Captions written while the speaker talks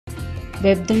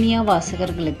வெப்துனியா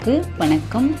வாசகர்களுக்கு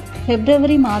வணக்கம்.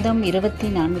 பிப்ரவரி மாதம்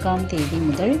 24ஆம் தேதி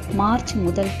முதல் மார்ச்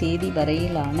 1 தேதி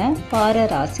வரையிலான வார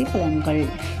ராசி பலன்கள்.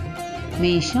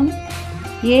 மேஷம்.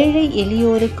 ஏழை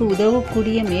எளியோருக்கு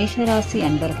உதவக்கூடிய மேஷராசி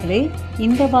அன்பர்களே,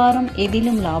 இந்த வாரம்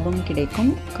எதிலும் லாபம்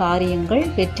கிடைக்கும். காரியங்கள்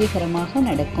வெற்றிகரமாக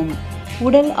நடக்கும்.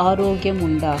 உடல் ஆரோக்கியம்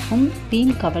உண்டாகும்.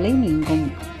 வீண் கவலை நீங்கும்.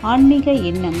 ஆன்மீக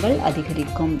எண்ணங்கள்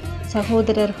அதிகரிக்கும்.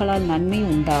 சகோதரர்களால் நன்மை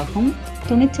உண்டாகும்.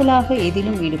 துணிச்சலாக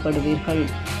எதிலும் ஈடுபடுவீர்கள்.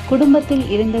 குடும்பத்தில்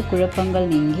இருந்த குழப்பங்கள்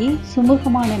நீங்கி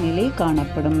சுமூகமான நிலை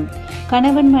காணப்படும்.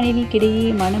 கணவன் மனைவிக்கிடையே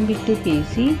மனம் விட்டு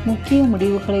பேசி முக்கிய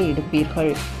முடிவுகளை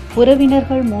எடுப்பீர்கள்.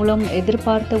 உறவினர்கள் மூலம்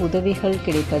எதிர்பார்த்த உதவிகள்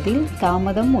கிடைப்பதில்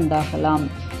தாமதம் உண்டாகலாம்.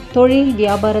 தொழில்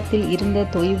வியாபாரத்தில் இருந்த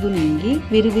தொய்வு நீங்கி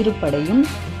விறுவிறுப்படையும்.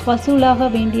 வசூலாக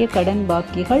வேண்டிய கடன்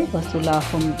பாக்கிகள்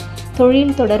வசூலாகும்.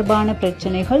 தொழில் தொடர்பான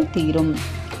பிரச்சனைகள் தீரும்.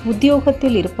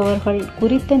 உத்தியோகத்தில் இருப்பவர்கள்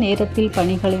குறித்த நேரத்தில்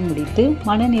பணிகளை முடித்து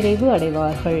மனநிறைவு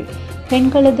அடைவார்கள்.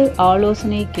 பெண்களது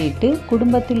ஆலோசனை கேட்டு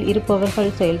குடும்பத்தில்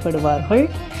இருப்பவர்கள் செயல்படுவார்கள்.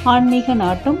 ஆன்மீக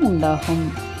நாட்டம் உண்டாகும்.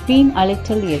 வீண்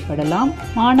அலைச்சல் ஏற்படலாம்.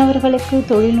 மாணவர்களுக்கு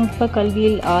தொழில்நுட்ப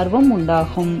கல்வியில் ஆர்வம்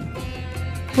உண்டாகும்.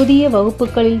 புதிய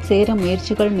வகுப்புகளில் சேர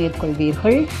முயற்சிகள்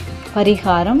மேற்கொள்வீர்கள்.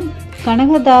 பரிகாரம்: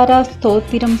 கனகதாரா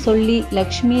ஸ்தோத்திரம் சொல்லி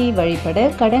லக்ஷ்மியை வழிபட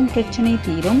கடன் பிரச்சனை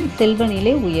தீரும்.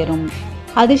 செல்வநிலை உயரும்.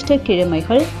 அதிர்ஷ்ட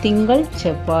கிழமைகள் திங்கள்,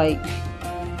 செவ்வாய்.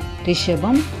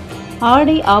 ரிஷபம்.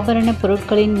 ஆடை ஆபரண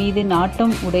பொருட்களின் மீது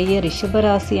நாட்டம் உடைய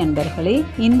ரிஷபராசி அன்பர்களே,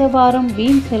 இந்த வாரம்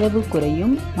வீண் செலவு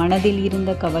குறையும். மனதில்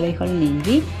இருந்த கவலைகள்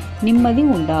நீங்கி நிம்மதி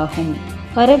உண்டாகும்.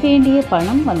 வரவேண்டிய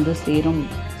பணம் வந்து சேரும்.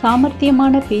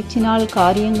 சாமர்த்தியமான பேச்சினால்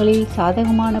காரியங்களில்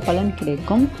சாதகமான பலன்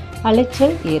கிடைக்கும்.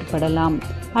 அலைச்சல் ஏற்படலாம்.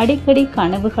 அடிக்கடி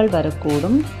கனவுகள்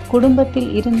வரக்கூடும். குடும்பத்தில்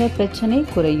இருந்த பிரச்சனை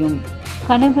குறையும்.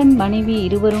 கணவன் மனைவி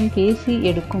இருவரும் பேசி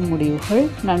எடுக்கும் முடிவுகள்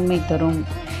நன்மை தரும்.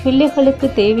 பிள்ளைகளுக்கு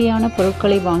தேவையான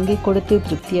பொருட்களை வாங்கி கொடுத்து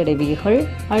திருப்தி அடைவீர்கள்.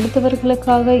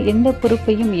 அடுத்தவர்களுக்காக எந்த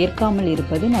பொறுப்பையும் ஏற்காமல்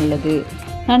இருப்பது நல்லது.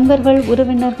 நண்பர்கள்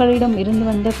உறவினர்களிடம் இருந்து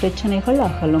வந்த பிரச்சனைகள்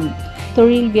அகலும்.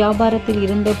 தொழில் வியாபாரத்தில்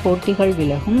இருந்த போட்டிகள்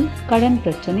விலகும். கடன்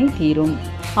பிரச்சனை தீரும்.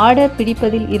 ஆர்டர்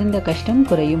பிடிப்பதில் இருந்த கஷ்டம்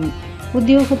குறையும்.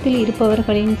 உத்தியோகத்தில்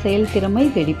இருப்பவர்களின் செயல்திறமை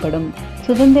வெளிப்படும்.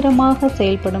 சுதந்திரமாக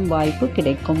செயல்படும் வாய்ப்பு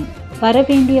கிடைக்கும்.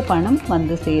 வரவேண்டிய பணம்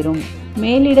வந்து சேரும்.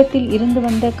 மேலிடத்தில் இருந்து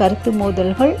வந்த கருத்து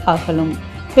மோதல்கள் அகலும்.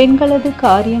 பெண்களது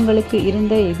காரியங்களுக்கு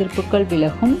இருந்த எதிர்ப்புகள்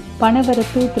விலகும்.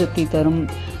 பணவரத்து திருப்தி தரும்.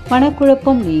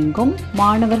 மனக்குழப்பம் நீங்கும்.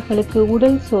 மாணவர்களுக்கு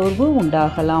உடல் சோர்வு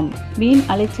உண்டாகலாம். வீண்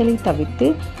அலைச்சலை தவிர்த்து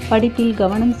படிப்பில்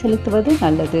கவனம் செலுத்துவது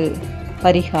நல்லது.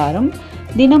 பரிகாரம்: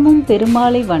 தினமும்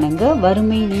பெருமாளை வணங்க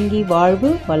வறுமை நீங்கி வாழ்வு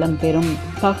வளம் பெறும்.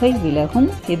 பகை விலகும்.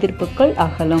 எதிர்ப்புகள்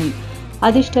அகலும்.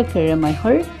 அதிர்ஷ்ட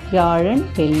கிழமைகள் வியாழன்,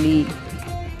 வெள்ளி.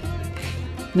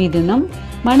 மிதுனம்.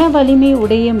 மன வலிமை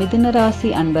உடைய மிதுனராசி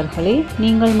அன்பர்களே,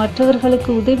 நீங்கள்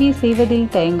மற்றவர்களுக்கு உதவி செய்வதில்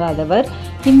தயங்காதவர்.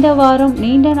 இந்த வாரம்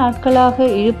நீண்ட நாட்களாக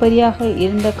இழுபறியாக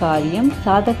இருந்த காரியம்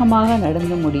சாதகமாக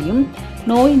நடந்து முடியும்.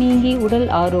 நோய் நீங்கி உடல்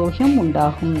ஆரோக்கியம்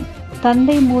உண்டாகும்.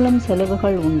 தந்தை மூலம்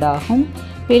செலவுகள் உண்டாகும்.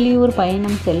 வெளியூர்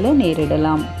பயணம் செல்ல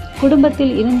நேரிடலாம்.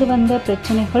 குடும்பத்தில் இருந்து வந்த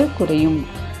பிரச்சனைகள் குறையும்.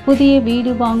 புதிய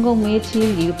வீடு வாங்கும்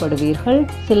முயற்சியில் ஈடுபடுவீர்கள்.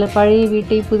 சில பழைய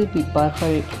வீட்டை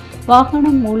புதுப்பிப்பார்கள்.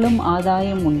 வாகனம் மூலம்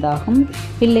ஆதாயம் உண்டாகும்.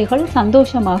 பிள்ளைகள்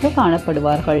சந்தோஷமாக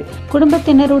காணப்படுவார்கள்.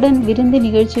 குடும்பத்தினருடன் விருந்து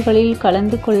நிகழ்ச்சிகளில்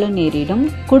கலந்து கொள்ள நேரிடும்.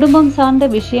 குடும்பம் சார்ந்த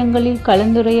விஷயங்களில்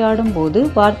கலந்துரையாடும் போது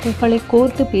வார்த்தைகளை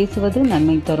கோர்த்து பேசுவது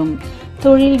நன்மை தரும்.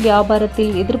 தொழில்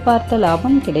வியாபாரத்தில் எதிர்பார்த்த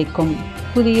லாபம் கிடைக்கும்.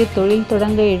 புதிய தொழில்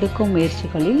தொடங்க எடுக்கும்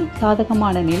முயற்சிகளில்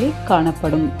சாதகமான நிலை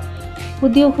காணப்படும்.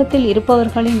 உத்தியோகத்தில்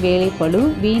இருப்பவர்களின் வேலைப்பளு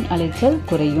வீண் அலைச்சல்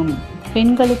குறையும்.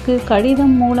 பெண்களுக்கு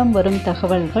கடிதம் மூலம் வரும்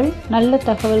தகவல்கள் நல்ல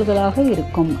தகவல்களாக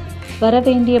இருக்கும்.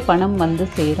 வரவேண்டிய பணம் வந்து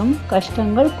சேரும்.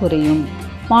 கஷ்டங்கள் குறையும்.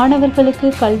 மாணவர்களுக்கு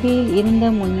கல்வியில் இருந்த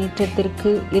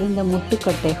முன்னேற்றத்திற்கு இருந்த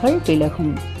முட்டுக்கட்டைகள்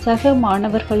விலகும். சக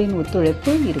மாணவர்களின்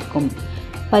ஒத்துழைப்பு இருக்கும்.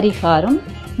 பரிகாரம்: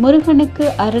 முருகனுக்கு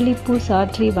அரளிப்பூ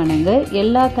சாற்றி வணங்க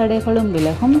எல்லா தடைகளும்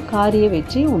விலகும். காரிய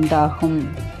வெற்றி உண்டாகும்.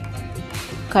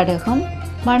 கடகம்.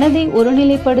 மனதை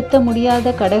ஒருநிலைப்படுத்த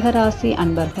முடியாத கடகராசி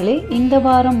அன்பர்களே, இந்த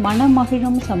வாரம்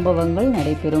மனமகிழும் சம்பவங்கள்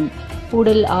நடைபெறும்.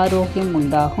 உடல் ஆரோக்கியம்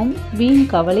உண்டாகும். வீண்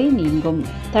கவலை நீங்கும்.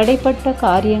 தடைப்பட்ட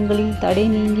காரியங்களில் தடை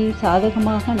நீங்கி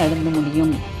சாதகமாக நடந்து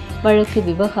முடியும். வழக்கு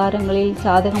விவகாரங்களில்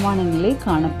சாதகமான நிலை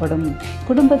காணப்படும்.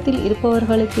 குடும்பத்தில்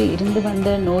இருப்பவர்களுக்கு இருந்து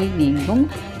வந்த நோய் நீங்கும்.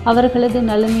 அவர்களது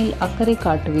நலனில் அக்கறை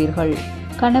காட்டுவீர்கள்.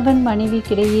 கணவன்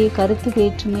மனைவிக்கிடையே கருத்து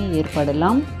வேற்றுமை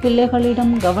ஏற்படலாம்.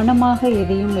 பிள்ளைகளிடம் கவனமாக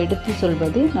எதையும் எடுத்து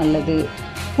சொல்வது நல்லது.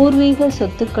 பூர்வீக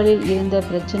சொத்துக்களில் இருந்த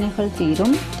பிரச்சனைகள்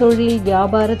தீரும். தொழில்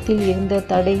வியாபாரத்தில் இருந்த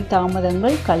தடை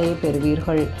தாமதங்கள் களைய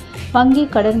பெறுவீர்கள். வங்கி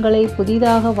கடன்களை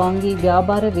புதிதாக வாங்கி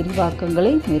வியாபார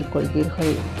விரிவாக்கங்களை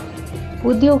மேற்கொள்வீர்கள்.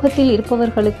 உத்தியோகத்தில்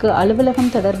இருப்பவர்களுக்கு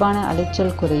அலுவலகம் தொடர்பான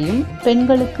அலைச்சல் குறையும்.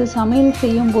 பெண்களுக்கு சமையல்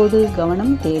செய்யும் போது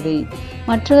கவனம் தேவை.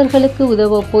 மற்றவர்களுக்கு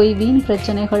உதவ போய் வீண்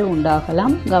பிரச்சனைகள்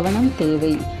உண்டாகலாம், கவனம்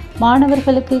தேவை.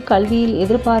 மாணவர்களுக்கு கல்வியில்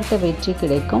எதிர்பார்த்த வெற்றி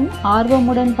கிடைக்கும்.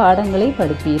 ஆர்வமுடன் பாடங்களை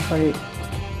படிப்பீர்கள்.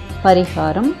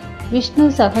 பரிகாரம்: விஷ்ணு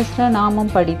சகஸ்ர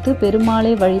நாமம் படித்து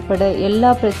பெருமாளை வழிபட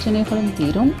எல்லா பிரச்சனைகளும்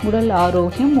தீரும். உடல்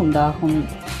ஆரோக்கியம் உண்டாகும்.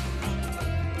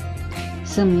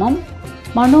 சிம்மம்.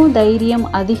 மனோதைரியம்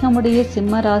அதிகமுடைய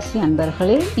சிம்ம ராசி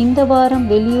அன்பர்களே, இந்த வாரம்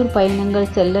வெளியூர்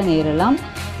பயணங்கள் செல்ல நேரலாம்.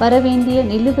 வரவேண்டிய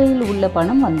நிலுவையில் உள்ள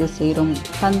பணம் வந்து சேரும்.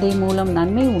 தந்தை மூலம்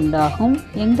நன்மை உண்டாகும்.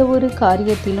 எந்த ஒரு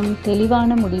காரியத்திலும்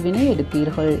தெளிவான முடிவினை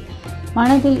எடுப்பீர்கள்.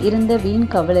 மனதில் இருந்த வீண்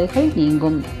கவலைகள்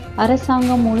நீங்கும்.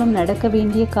 அரசாங்கம் மூலம் நடக்க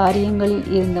வேண்டிய காரியங்களில்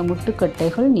இருந்த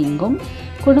முட்டுக்கட்டைகள் நீங்கும்.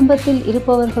 குடும்பத்தில்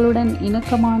இருப்பவர்களுடன்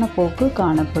இணக்கமான போக்கு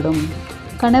காணப்படும்.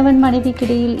 கணவன்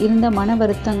மனைவிக்கிடையில் இருந்த மன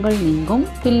வருத்தங்கள் நீங்கும்.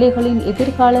 பிள்ளைகளின்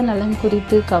எதிர்கால நலன்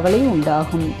குறித்து கவலை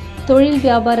உண்டாகும். தொழில்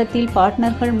வியாபாரத்தில்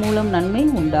பார்ட்னர்கள் மூலம் நன்மை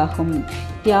உண்டாகும்.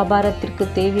 வியாபாரத்திற்கு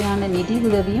தேவையான நிதி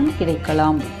உதவியும்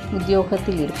கிடைக்கலாம்.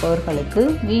 உத்தியோகத்தில் இருப்பவர்களுக்கு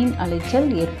வீண் அலைச்சல்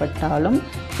ஏற்பட்டாலும்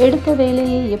எடுத்த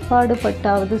வேலையை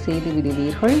எப்பாடுபட்டாவது செய்து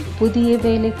விடுவீர்கள். புதிய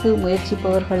வேலைக்கு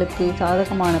முயற்சிப்பவர்களுக்கு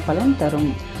சாதகமான பலன்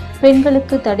தரும்.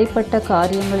 பெண்களுக்கு தடைப்பட்ட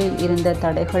காரியங்களில் இருந்த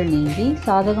தடைகள் நீங்கி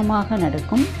சாதகமாக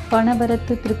நடக்கும்.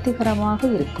 பணவரத்து திருப்திகரமாக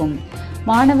இருக்கும்.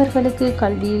 மாணவர்களுக்கு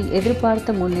கல்வியில்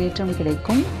எதிர்பார்த்த முன்னேற்றம்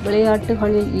கிடைக்கும்.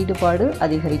 விளையாட்டுகளில் ஈடுபாடு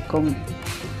அதிகரிக்கும்.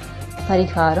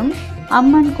 பரிகாரம்: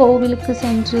 அம்மன் கோவிலுக்கு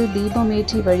சென்று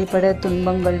தீபமேற்றி வழிபட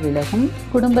துன்பங்கள் விலகும்.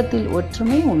 குடும்பத்தில்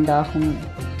ஒற்றுமை உண்டாகும்.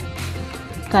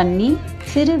 கன்னி.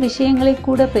 சிறு விஷயங்களை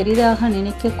கூட பெரிதாக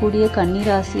நினைக்கக்கூடிய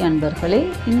கன்னிராசி அன்பர்களே,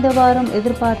 இந்த வாரம்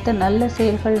எதிர்பார்த்த நல்ல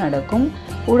செயல்கள் நடக்கும்.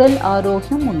 உடல்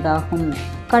ஆரோக்கியம் உண்டாகும்.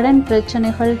 கடன்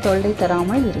பிரச்சனைகள் தொல்லை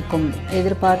தராமல் இருக்கும்.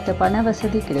 எதிர்பார்த்த பண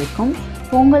வசதி கிடைக்கும்.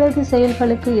 உங்களது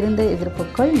செயல்களுக்கு இருந்த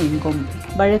எதிர்ப்புகள் நீங்கும்.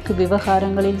 வழக்கு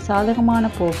விவகாரங்களில் சாதகமான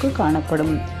போக்கு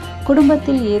காணப்படும்.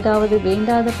 குடும்பத்தில் ஏதாவது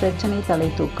வேண்டாத பிரச்சனை தலை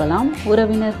தூக்கலாம்.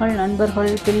 உறவினர்கள்,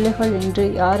 நண்பர்கள், பிள்ளைகள் என்று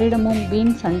யாரிடமும்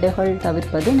வீண் சண்டைகள்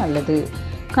தவிர்ப்பது நல்லது.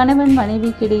 கணவன்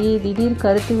மனைவிக்கிடையே திடீர்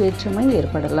கருத்து வேற்றுமை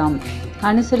ஏற்படலாம்.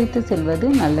 அனுசரித்து செல்வது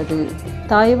நல்லது.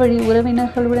 தாய் வழி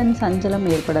உறவினர்களுடன் சஞ்சலம்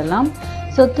ஏற்படலாம்.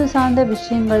 சொத்து சார்ந்த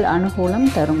விஷயங்கள் அனுகூலம்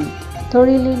தரும்.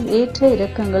 தொழிலில் ஏற்ற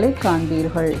இறக்கங்களை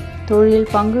காண்பீர்கள். தொழில்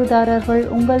பங்குதாரர்கள்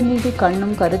உங்கள் மீது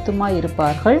கண்ணும் கருத்துமாய்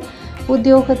இருப்பார்கள்.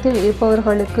 உத்தியோகத்தில்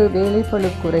இருப்பவர்களுக்கு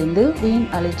வேலைப்பளு குறைந்து வீண்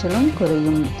அலைச்சலும்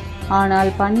குறையும்.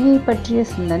 ஆனால் பணியை பற்றிய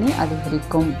சிந்தனை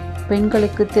அதிகரிக்கும்.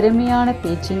 பெண்களுக்கு திறமையான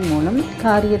பேச்சின் மூலம்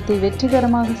காரியத்தை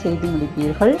வெற்றிகரமாக செய்து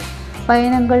முடிப்பீர்கள்.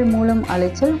 பயணங்கள் மூலம்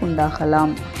அலைச்சல்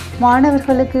உண்டாகலாம்.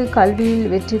 மாணவர்களுக்கு கல்வியில்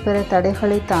வெற்றி பெற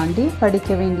தடைகளை தாண்டி படிக்க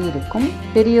வேண்டியிருக்கும்.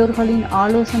 பெரியோர்களின்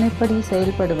ஆலோசனைப்படி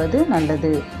செயல்படுவது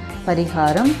நல்லது.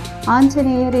 பரிகாரம்: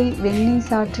 ஆஞ்சநேயரை வெண்ணெய்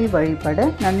சாற்றி வழிபட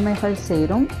நன்மைகள்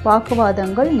சேரும்.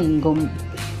 வாக்குவாதங்கள் நீங்கும்.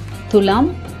 துலாம்.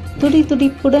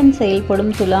 துடிதுடிப்புடன்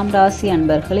செயல்படும் துலாம் ராசி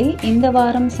அன்பர்களே, இந்த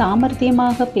வாரம்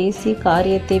சாமர்த்தியமாக பேசி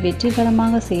காரியத்தை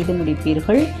வெற்றிகரமாக செய்து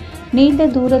முடிப்பீர்கள். நீண்ட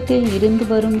தூரத்தில் இருந்து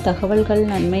வரும் தகவல்கள்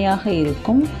நன்மையாக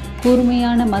இருக்கும்.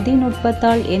 கூர்மையான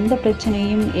மதிநுட்பத்தால் எந்த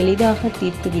பிரச்சனையும் எளிதாக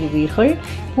தீர்த்து விடுவீர்கள்.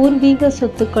 பூர்வீக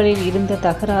சொத்துக்களில் இருந்த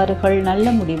தகராறுகள்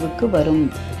நல்ல முடிவுக்கு வரும்.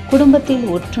 குடும்பத்தில்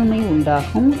ஒற்றுமை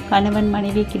உண்டாகும். கணவன்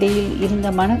மனைவிக்கிடையில் இருந்த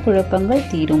மனக்குழப்பங்கள்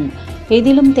தீரும்.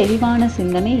 எதிலும் தெளிவான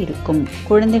சிந்தனை இருக்கும்.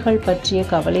 குழந்தைகள் பற்றிய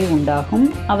கவலை உண்டாகும்.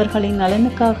 அவர்களின்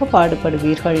நலனுக்காக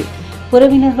பாடுபடுவீர்கள்.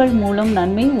 உறவினர்கள் மூலம்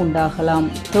நன்மை உண்டாகலாம்.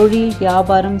 தொழில்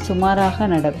வியாபாரம் சுமாராக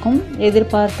நடக்கும்.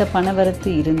 எதிர்பார்த்த பணவரத்து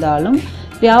இருந்தாலும்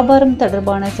வியாபாரம்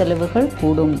தொடர்பான செலவுகள்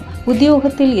கூடும்.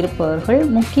 உத்தியோகத்தில் இருப்பவர்கள்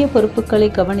முக்கிய பொறுப்புகளை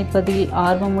கவனிப்பதில்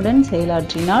ஆர்வமுடன்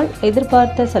செயலாற்றினால்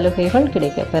எதிர்பார்த்த சலுகைகள்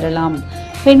கிடைக்கப் பெறலாம்.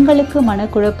 பெண்களுக்கு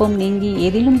மனக்குழப்பம் நீங்கி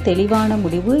எதிலும் தெளிவான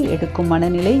முடிவு எடுக்கும்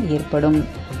மனநிலை ஏற்படும்.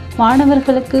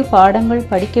 மாணவர்களுக்கு பாடங்கள்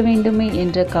படிக்க வேண்டுமே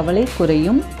என்ற கவலை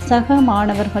குறையும். சக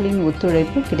மாணவர்களின்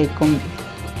ஒத்துழைப்பு கிடைக்கும்.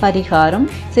 பரிகாரம்: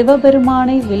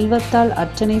 சிவபெருமானை வில்வத்தால்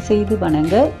அர்ச்சனை செய்து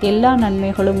வணங்க எல்லா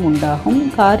நன்மைகளும் உண்டாகும்.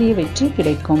 காரிய வெற்றி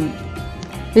கிடைக்கும்.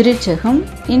 விருச்சிகம்.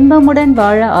 இன்பமுடன்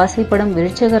வாழ ஆசைப்படும்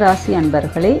விருச்சிக ராசி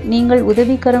அன்பர்களே, நீங்கள்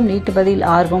உதவிக்கரம் நீட்டுவதில்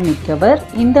ஆர்வம் மிக்கவர்.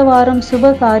 இந்த வாரம்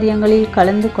சுப காரியங்களில்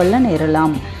கலந்து கொள்ள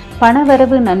நேரலாம்.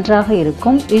 பணவரவு நன்றாக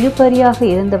இருக்கும். இழுபறியாக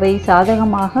இருந்தவை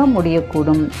சாதகமாக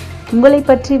முடியக்கூடும். உங்களை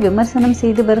பற்றி விமர்சனம்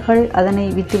செய்தவர்கள் அதனை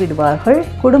விட்டுவிடுவார்கள்.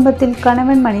 குடும்பத்தில்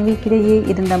கணவன் மனைவிக்கிடையே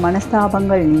இருந்த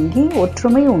மனஸ்தாபங்கள் நீங்கி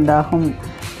ஒற்றுமை உண்டாகும்.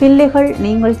 பிள்ளைகள்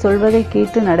நீங்கள் சொல்வதை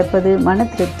கேட்டு நடப்பது மன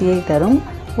திருப்தியை தரும்.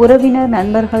 உறவினர்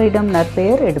நண்பர்களிடம்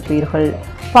நற்பெயர் எடுப்பீர்கள்.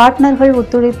 பார்ட்னர்கள்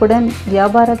ஒத்துழைப்புடன்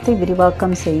வியாபாரத்தை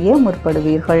விரிவாக்கம் செய்ய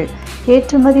முற்படுவீர்கள்.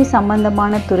 ஏற்றுமதி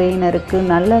சம்பந்தமான துறையினருக்கு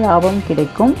நல்ல லாபம்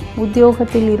கிடைக்கும்.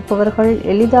 உத்தியோகத்தில் இருப்பவர்கள்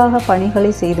எளிதாக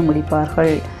பணிகளை செய்து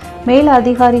முடிப்பார்கள். மேல்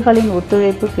அதிகாரிகளின்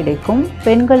ஒத்துழைப்பு கிடைக்கும்.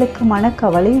 பெண்களுக்கு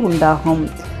மனக்கவலை உண்டாகும்.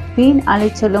 வீண்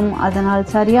அலைச்சலும் அதனால்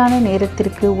சரியான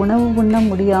நேரத்திற்கு உணவு உண்ண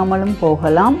முடியாமலும்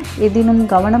போகலாம். எதிலும்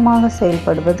கவனமாக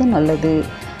செயல்படுவது நல்லது.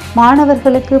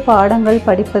 மாணவர்களுக்கு பாடங்கள்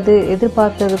படிப்பது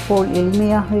எதிர்பார்த்தது போல்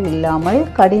எளிமையாக இல்லாமல்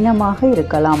கடினமாக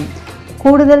இருக்கலாம்.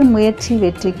 கூடுதல் முயற்சி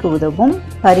வெற்றிக்கு உதவும்.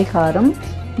 பரிகாரம்: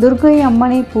 துர்க்கை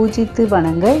அம்மனை பூஜித்து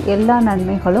வணங்க எல்லா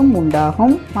நன்மைகளும்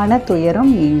உண்டாகும். மன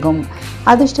துயரம் நீங்கும்.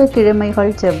 அதிர்ஷ்ட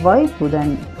கிழமைகள் செவ்வாய்,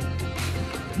 புதன்.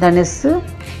 தனுசு.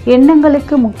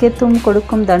 எண்ணங்களுக்கு முக்கியத்துவம்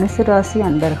கொடுக்கும் தனுசு ராசி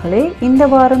அன்பர்களே, இந்த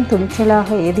வாரம் துணிச்சலாக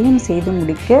எதையும் செய்து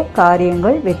முடிக்க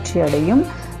காரியங்கள் வெற்றியடையும்.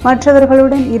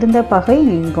 மற்றவர்களுடன் இருந்த பகை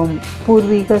நீங்கும்.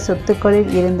 பூர்வீக சொத்துக்களில்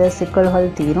இருந்த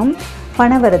சிக்கல்கள் தீரும்.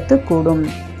 பணவரத்து கூடும்.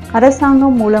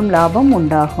 அரசாங்கம் மூலம் லாபம்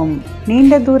உண்டாகும்.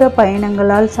 நீண்ட தூர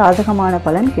பயணங்களால் சாதகமான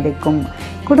பலன் கிடைக்கும்.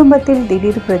 குடும்பத்தில்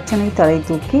திடீர் பிரச்சனை தலை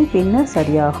தூக்கி பின்னர்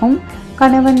சரியாகும்.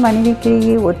 கணவன்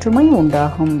மனைவிக்கிடையே ஒற்றுமை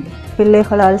உண்டாகும்.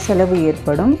 பிள்ளைகளால் செலவு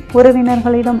ஏற்படும்.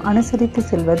 உறவினர்களிடம் அனுசரித்து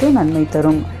செல்வது நன்மை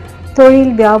தரும்.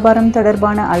 தொழில் வியாபாரம்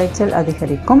தொடர்பான அலைச்சல்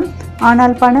அதிகரிக்கும்.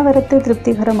 ஆனால் பணவரத்து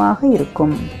திருப்திகரமாக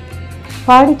இருக்கும்.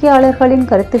 வாடிக்கையாளர்களின்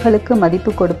கருத்துகளுக்கு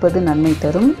மதிப்பு கொடுப்பது நன்மை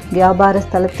தரும். வியாபார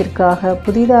ஸ்தலத்திற்காக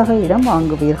புதிதாக இடம்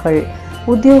வாங்குவீர்கள்.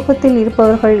 உத்தியோகத்தில்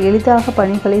இருப்பவர்கள் எளிதாக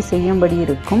பணிகளை செய்யும்படி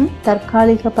இருக்கும்.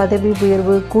 தற்காலிக பதவி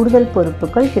உயர்வு, கூடுதல்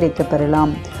பொறுப்புகள்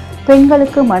கிடைக்கப்பெறலாம்.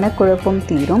 பெண்களுக்கு மனக்குழப்பம்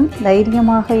தீரும்.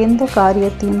 தைரியமாக எந்த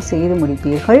காரியத்தையும் செய்து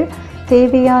முடிப்பீர்கள்.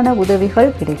 தேவையான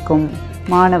உதவிகள் கிடைக்கும்.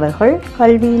 மாணவர்கள்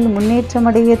கல்வியில்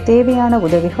முன்னேற்றமடைய தேவையான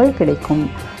உதவிகள் கிடைக்கும்.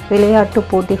 விளையாட்டு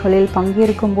போட்டிகளில்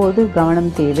பங்கேற்கும் போது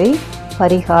கவனம் தேவை.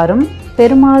 பரிகாரம்: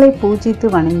 பெருமாளை பூஜித்து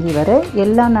வணங்கி வர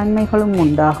எல்லா நன்மைகளும்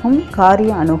உண்டாகும்.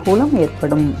 காரிய அனுகூலம்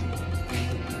ஏற்படும்.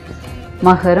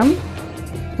 மகரம்.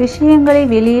 விஷயங்களை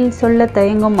வெளியில் சொல்ல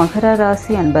தயங்கும் மகர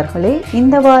ராசி அன்பர்களே,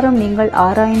 இந்த வாரம் நீங்கள்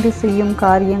ஆராய்ந்து செய்யும்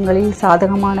காரியங்களில்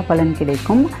சாதகமான பலன்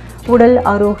கிடைக்கும். உடல்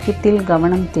ஆரோக்கியத்தில்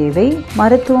கவனம் தேவை.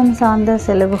 மருத்துவம் சார்ந்த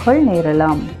செலவுகள்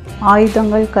நேரலாம்.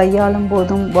 ஆயுதங்கள் கையாளும்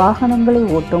போதும் வாகனங்களை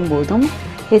ஓட்டும் போதும்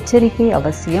எச்சரிக்கை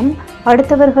அவசியம்.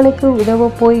 அடுத்தவர்களுக்கு உதவ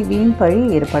போய் வீண் பழி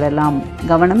ஏற்படலாம்.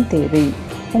 கவனம் தேவை.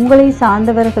 உங்களை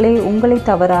சார்ந்தவர்களே உங்களை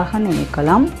தவறாக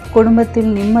நினைக்கலாம்.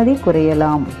 குடும்பத்தில் நிம்மதி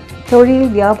குறையலாம். தொழில்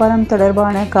வியாபாரம்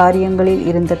தொடர்பான காரியங்களில்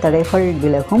இருந்த தடைகள்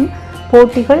விலகும்.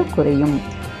 போட்டிகள் குறையும்.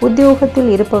 உத்தியோகத்தில்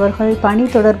இருப்பவர்கள் பணி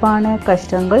தொடர்பான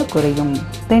கஷ்டங்கள் குறையும்.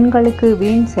 பெண்களுக்கு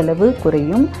வீண் செலவு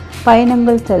குறையும்.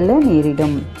 பயணங்கள் செல்ல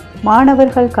நேரிடும்.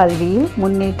 மாணவர்கள் கல்வியில்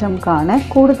முன்னேற்றம் காண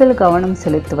கூடுதல் கவனம்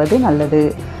செலுத்துவது நல்லது.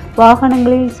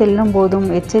 வாகனங்களில் செல்லும் போதும்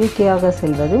எச்சரிக்கையாக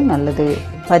செல்வது நல்லது.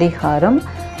 பரிகாரம்: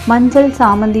 மஞ்சள்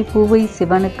சாமந்தி பூவை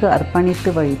சிவனுக்கு அர்ப்பணித்து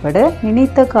வழிபட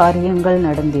நினைத்த காரியங்கள்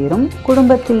நடந்தேறும்.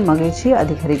 குடும்பத்தில் மகிழ்ச்சி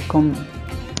அதிகரிக்கும்.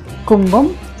 கும்பம்.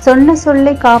 சொன்ன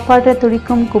சொல்லை காப்பாற்ற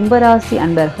துடிக்கும் கும்பராசி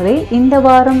அன்பர்களே, இந்த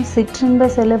வாரம் சிற்றின்ப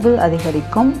செலவு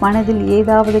அதிகரிக்கும். மனதில்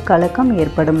ஏதாவது கலக்கம்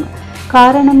ஏற்படும்.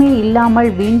 காரணமே இல்லாமல்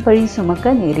வீண் பழி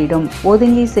சுமக்க நேரிடும்.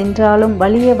 ஒதுங்கி சென்றாலும்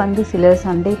வலிய வந்து சிலர்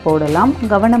சண்டை போடலாம்.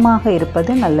 கவனமாக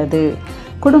இருப்பது நல்லது.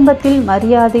 குடும்பத்தில்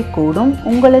மரியாதை கூடும்.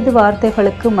 உங்களது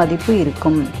வார்த்தைகளுக்கு மதிப்பு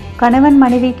இருக்கும். கணவன்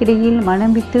மனைவிக்கிடையில்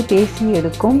மனம் விட்டு பேசி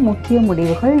எடுக்கும் முக்கிய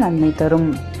முடிவுகள் நன்மை தரும்.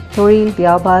 தொழில்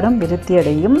வியாபாரம்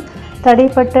விருத்தியடையும்.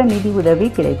 தடைப்பட்ட நிதி உதவி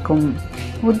கிடைக்கும்.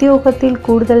 உத்தியோகத்தில்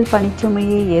கூடுதல்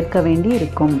பணிச்சுமையை ஏற்க வேண்டி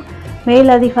இருக்கும். மேல்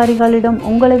அதிகாரிகளிடம்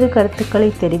உங்களது கருத்துக்களை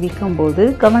தெரிவிக்கும் போது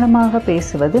கவனமாக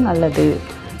பேசுவது நல்லது.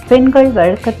 பெண்கள்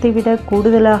வழக்கத்தை விட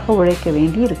கூடுதலாக உழைக்க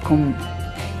வேண்டி இருக்கும்.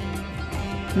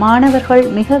 மாணவர்கள்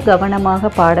மிக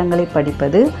கவனமாக பாடங்களை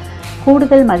படிப்பது.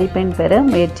 கூடுதல் மதிப்பெண் பெற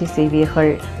முயற்சி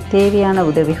செய்வீர்கள். தேவையான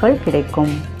உதவிகள்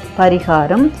கிடைக்கும்.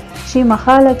 பரிகாரம்: ஸ்ரீ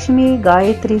மகாலட்சுமியை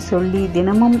காயத்ரி சொல்லி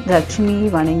தினமும் லட்சுமியை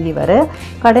வணங்கி வர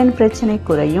கடன் பிரச்சனை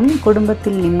குறையும்.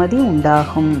 குடும்பத்தில் நிம்மதி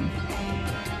உண்டாகும்.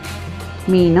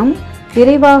 மீனம்.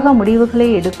 விரைவாக முடிவுகளை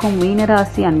எடுக்கும்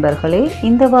மீனராசி அன்பர்களே,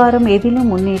 இந்த வாரம்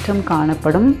எதிலும் முன்னேற்றம்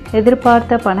காணப்படும்.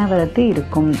 எதிர்பார்த்த பணவரத்து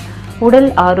இருக்கும். உடல்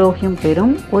ஆரோக்கியம்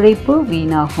பெறும். உழைப்பு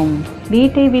வீணாகும்.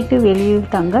 வீட்டை விட்டு வெளியில்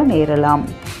தங்க நேரலாம்.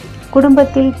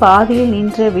 குடும்பத்தில் பாதியில்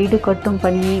நின்ற வீடு கட்டும்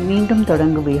பணியை மீண்டும்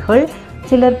தொடங்குவீர்கள்.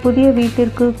 சிலர் புதிய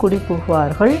வீட்டிற்கு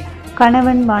குடிபுகுவார்கள்.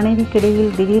 கணவன்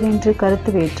மனைவிக்கிடையில் திடீரென்று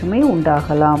கருத்து வேற்றுமை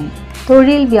உண்டாகலாம்.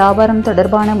 தொழில் வியாபாரம்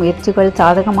தொடர்பான முயற்சிகள்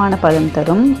சாதகமான பலன்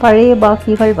தரும். பழைய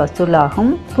பாக்கிகள்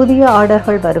வசூலாகும். புதிய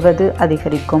ஆர்டர்கள் வருவது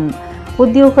அதிகரிக்கும்.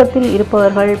 உத்தியோகத்தில்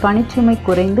இருப்பவர்கள் பணிச்சுமை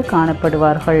குறைந்து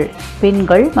காணப்படுவார்கள்.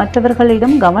 பெண்கள்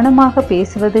மற்றவர்களிடம் கவனமாக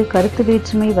பேசுவது கருத்து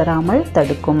வேற்றுமை வராமல்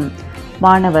தடுக்கும்.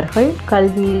 மாணவர்கள்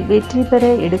கல்வியில் வெற்றி பெற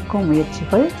எடுக்கும்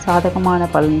முயற்சிகள் சாதகமான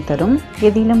பலன் தரும்.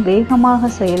 எதிலும் வேகமாக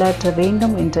செயலாற்ற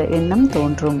வேண்டும் என்ற எண்ணம்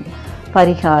தோன்றும்.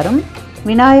 பரிகாரம்: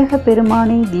 விநாயக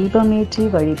பெருமானை தீபமேற்றி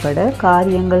வழிபட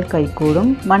காரியங்கள்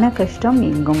கைகூடும். மன கஷ்டம்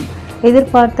நீங்கும்.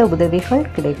 எதிர்பார்த்த உதவிகள்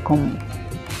கிடைக்கும்.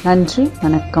 நன்றி,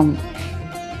 வணக்கம்.